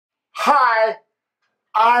Hi,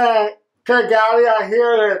 I am Cowdy. I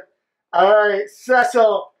hear that a very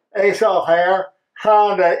special ace of hair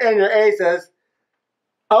found in your aces.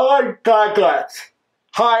 Owen Douglas.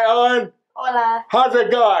 Hi, Owen. Hola. How's it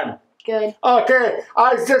going? Good. Okay,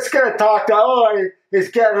 I was just going to talk to Owen. He's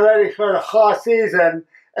getting ready for the fall season.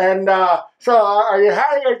 And so are you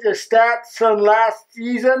happy with your stats from last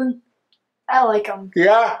season? I like them.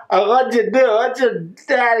 Yeah? What'd you do? What's your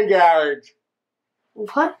batting average?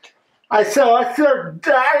 What? I said, what's your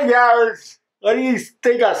batting average? What do you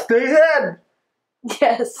think, a stupid?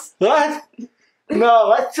 Yes. What? No,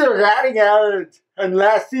 what's your batting average in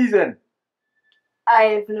last season? I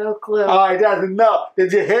have no clue. Oh, he doesn't know.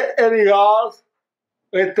 Did you hit any balls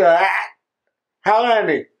with the hat? How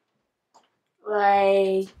many?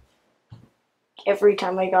 Like, every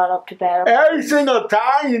time I got up to bat. Every single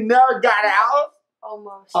time? You never got out?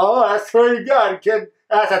 Almost. Oh, that's pretty good, kid.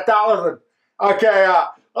 That's 1,000. Okay,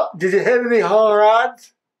 did you hit any home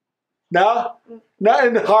runs? No? Not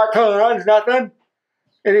in the park home runs, nothing?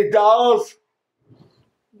 Any doubles?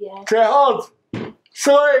 Yeah. Triples?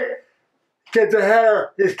 Sweet! Kid's a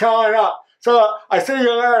hitter. He's coming up. So, I see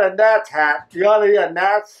you're wearing a Nats hat. You want to get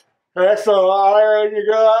Nats for the rest of the water when you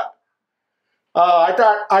grow up? Oh, I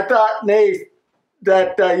thought, Nate,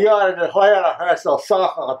 that you wanted to play on a professional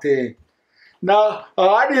softball team. No?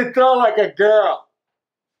 Why do you throw like a girl?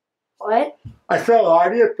 What? I said, why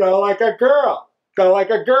do you throw like a girl? Throw like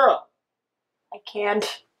a girl. I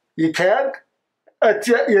can't. You can't?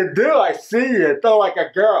 You do. I see you. Throw like a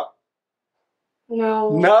girl.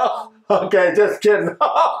 No. No? Okay, just kidding.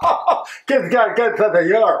 Kid's got a good sense of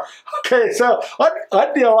humor. Okay, so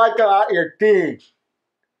what do you like about your team?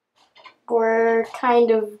 We're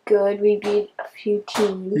kind of good. We beat a few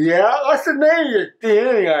teams. Yeah? What's the name of your team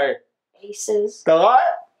anyway? Aces. The what?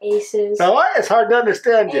 Aces. The what? It's hard to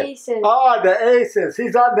understand you. Aces. Oh, the Aces.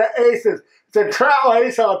 He's on the Aces. It's a travel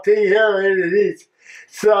ace on team here in the East.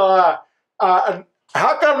 So, how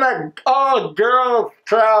come that all-girl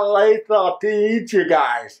travel ace on team eats you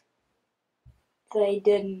guys? They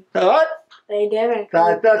didn't. What? They didn't.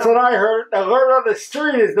 That's what I heard. The word on the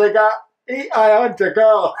street is they got I hunt a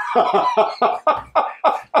girl.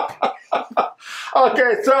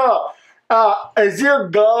 Okay, so is your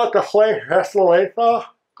goal to play Wrestling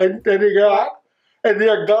and you go up? Is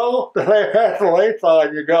your goal to play Wrestling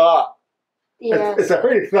and you go up? Yes. It's a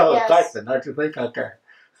pretty solid Yes. question, don't you think? Okay.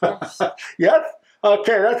 Yes. Yes?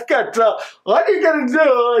 Okay, that's good. So what are you going to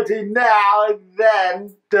do between now and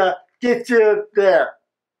then to get you there?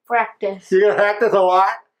 Practice. You're going to practice a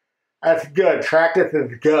lot? That's good. Practice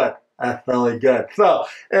is good. That's really good. So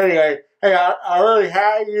anyway, hey, I'm really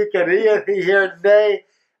happy you could be here today,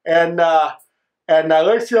 and I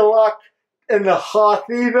wish you luck in the hot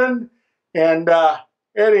season. And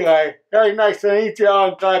anyway, very nice to meet you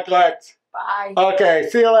on Glad. Bye. Okay,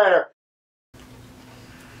 see you later.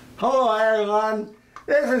 Hello everyone.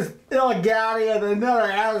 This is Cowdy with another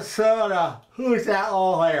episode of Who's That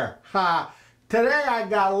Old Hair? Today I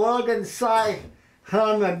got Logan Syke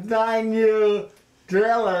from the 9U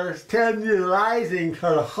Drillers 10U Rising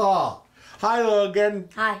for the fall. Hi Logan.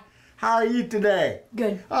 Hi. How are you today?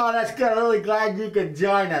 Good. Oh, that's good. I'm really glad you could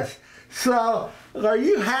join us. So, are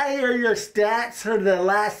you happy with your stats for the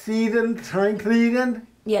last season, spring season?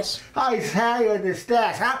 Yes. How is happy with the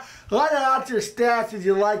stats? What about your stats did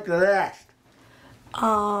you like the best?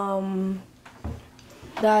 I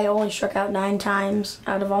only struck out 9 times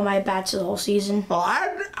out of all my bats the whole season. Well,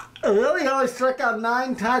 I really only struck out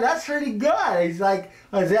 9 times. That's pretty good. He's like,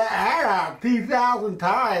 was that 2,000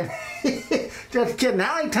 times? Just kidding.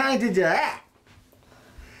 How many times did you hit?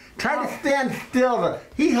 Try to stand still.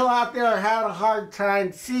 People out there had a hard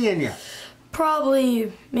time seeing you.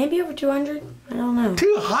 Probably, maybe over 200. I don't know.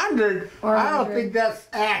 200? Or I don't 100. think that's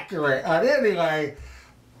accurate. Anyway,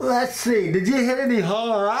 let's see. Did you hit any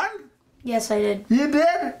home run? Yes, I did. You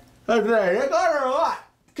did? Okay, you got a lot.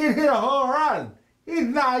 Kid hit a home run. He's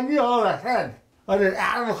 9 years old ahead. Was it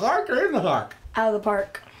out of the park or in the park? Out of the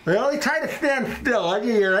park. Really? Try to stand still. I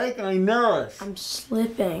get you're making me nervous. I'm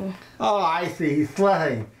slipping. Oh, I see. He's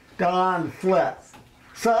slipping. Don't want to slip.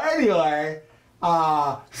 So anyway,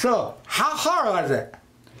 so how hard was it?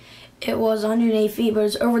 It was 108 feet, but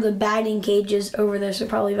it's over the batting cages over there, so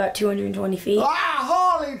probably about 220 feet. Wow,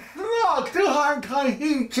 holy smoke! 220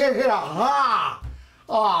 feet, kid hit a ha!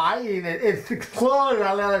 Oh, I mean, it's exploded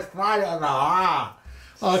on the other side of the ha.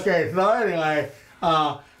 Okay, so anyway,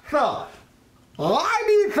 so why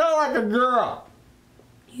do you throw like a girl?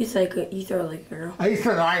 You throw like a girl. He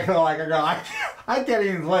said I throw like a girl. I can't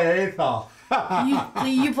even play baseball.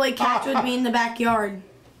 You play catch with me in the backyard.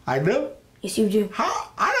 I do? Yes, you do. How?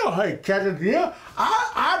 I don't play catch with you.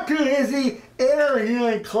 I'm too is he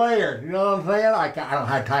interviewing players? You know what I'm saying? I don't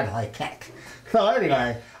have time to like text. So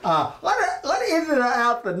anyway, what is it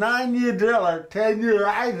about the 9-year drill or 10-year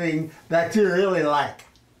rising that you really like?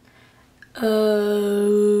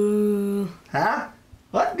 Huh?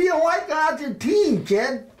 What do you like about your team,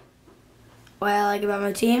 kid? What I like about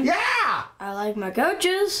my team? Yeah! I like my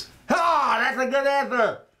coaches. Oh, that's a good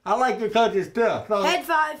answer. I like your coaches too. So Head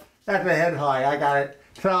 5. that's a head high. I got it.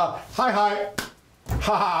 So hi. Ha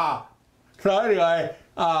ha. So anyway,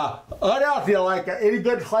 what else do you like? Any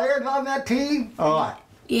good players on that team? Or what?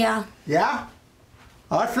 Yeah. Yeah?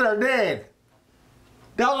 What's their name?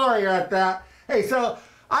 Don't worry about that. Hey, so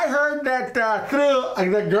I heard that through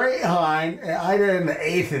the grapevine, I did in the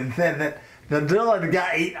eighth and said that the driller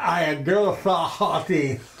got eaten by a girl softball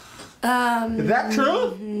team. Is that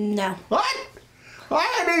true? No. What?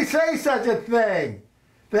 Why did he say such a thing?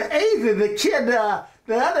 The eighth, the kid,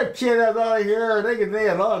 the other kid that's over here, I think his name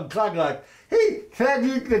is Owen Clugluck, he said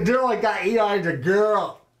the driller got eaten by a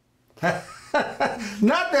girl.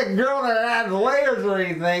 Not the girl that has layers or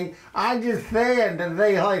anything. I'm just saying that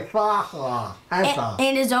they play softball. That's all.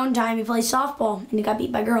 In his own time, he plays softball, and he got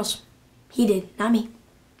beat by girls. He did, not me.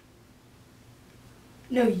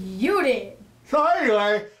 No, you did. So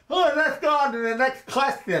anyway, let's go on to the next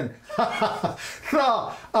question.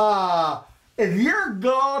 So, is your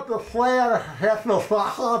goal to play on a professional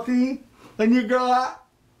softball team when you grow up?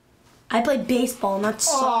 I played baseball, not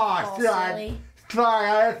softball, silly. Sorry,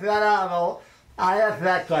 I asked that out. I asked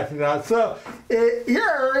that question out. So,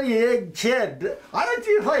 you're already a big kid. Why don't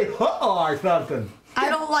you play football or something? I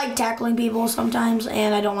don't like tackling people sometimes,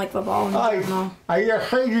 and I don't like football in general. Are you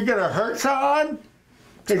afraid you're going to hurt someone?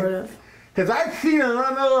 Sort of. Because I've seen her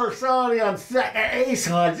run over somebody on second base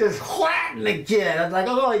and just whacking the kid. I was like,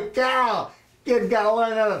 holy cow, kid's got to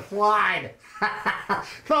learn how to slide.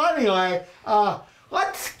 So anyway,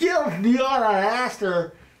 what skills do you want to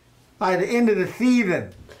master by the end of the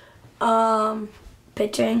season?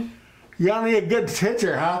 Pitching. You want to be a good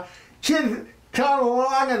pitcher, huh? Kids come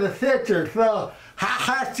along as a pitcher, so how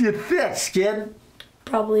fast do you pitch, kid?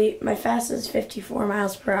 Probably my fastest 54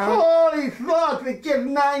 miles per hour. Holy smokes, the kid's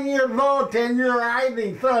 9 years old, 10-year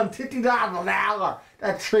rising, throwing 50 miles an hour.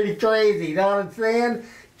 That's pretty crazy, you know what I'm saying?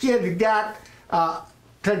 Kid's got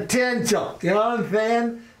potential, you know what I'm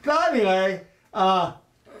saying? So anyway, what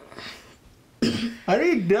are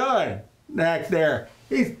you doing back there?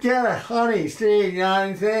 He's got a honey string, you know what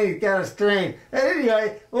I'm saying? He's got a string.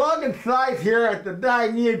 Anyway, Logan Fife here at the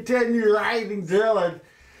 9-year, 10-year rising drillers.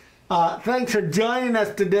 Thanks for joining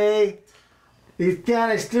us today. These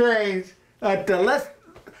kind of strings. Let's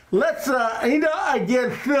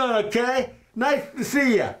again soon, okay? Nice to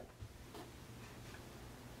see you.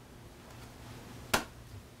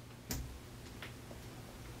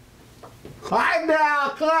 Bye now.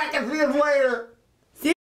 Come back and see us later.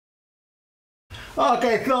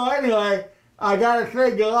 Okay, so anyway, I gotta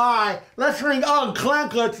say goodbye. Let's bring Owen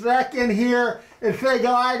Clugluck back in here and say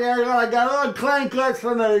goodbye to everyone. I got Owen Clugluck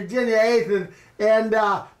from the Virginia Aces and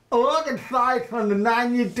Logan Fife from the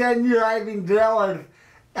 9-year, 10-year rising drillers.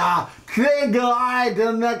 Say goodbye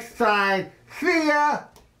till next time. See ya.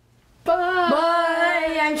 Bye.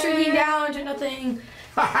 Bye. I'm shrinking down to nothing.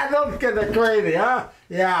 Those kids are crazy, huh?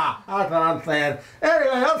 Yeah, that's what I'm saying.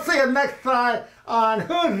 Anyway, I'll see you next time on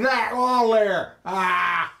Who's That Wall There?